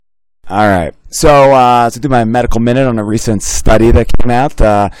All right. So to do my medical minute on a recent study that came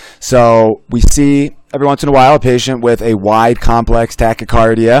out. So we see every once in a while a patient with a wide complex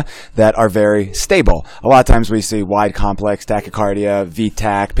tachycardia that are very stable. A lot of times we see wide complex tachycardia,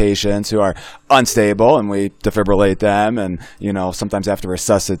 VTach patients who are unstable, and we defibrillate them and, sometimes have to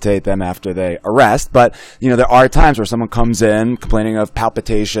resuscitate them after they arrest. But, there are times where someone comes in complaining of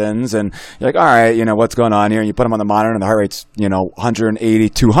palpitations and you're like, all right, what's going on here? And you put them on the monitor and the heart rate's, 180,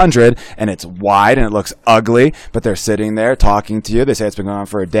 200, and it's wide and it looks ugly, but they're sitting there talking to you. They say it's been going on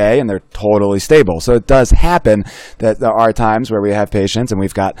for a day and they're totally stable. So it does happen that there are times where we have patients and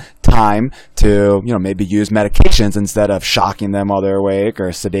we've got time to, maybe use medications instead of shocking them while they're awake or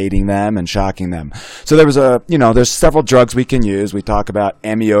sedating them and shocking them. So there was there's several drugs we can use. We talk about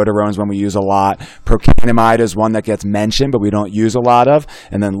amiodarone is one we use a lot. Procainamide is one that gets mentioned, but we don't use a lot of.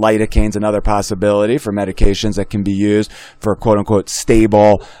 And then lidocaine is another possibility for medications that can be used for quote unquote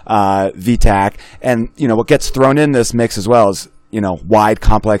stable VTach. And, what gets thrown in this mix as well is wide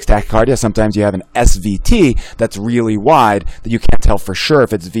complex tachycardia. Sometimes you have an SVT that's really wide that you can't tell for sure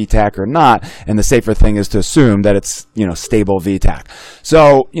if it's VTach or not. And the safer thing is to assume that it's, stable VTach.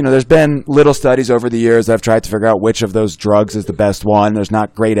 So, there's been little studies over the years that have tried to figure out which of those drugs is the best one. There's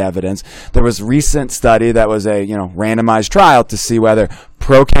not great evidence. There was a recent study that was a, randomized trial to see whether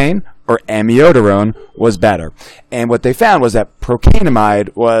Procaine or amiodarone was better. And what they found was that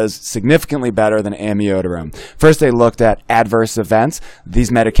procainamide was significantly better than amiodarone. First, they looked at adverse events. These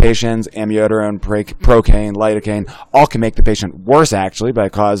medications, amiodarone, procaine, lidocaine, all can make the patient worse, actually, by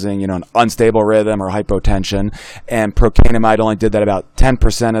causing, an unstable rhythm or hypotension. And procainamide only did that about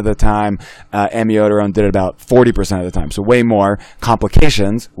 10% of the time. Amiodarone did it about 40% of the time. So way more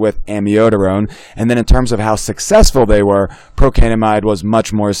complications with amiodarone. And then in terms of how successful they were, procainamide was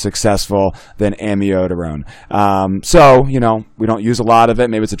much more successful than amiodarone. So, we don't use a lot of it.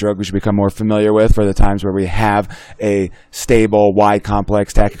 Maybe it's a drug we should become more familiar with for the times where we have a stable, wide,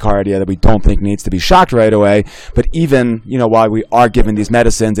 complex tachycardia that we don't think needs to be shocked right away. But even, while we are giving these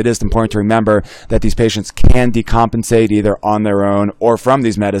medicines, it is important to remember that these patients can decompensate either on their own or from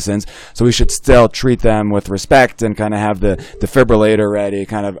these medicines. So we should still treat them with respect and kind of have the defibrillator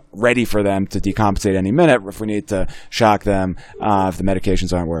ready for them to decompensate any minute if we need to shock them if the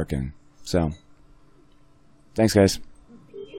medications aren't working. So, thanks, guys.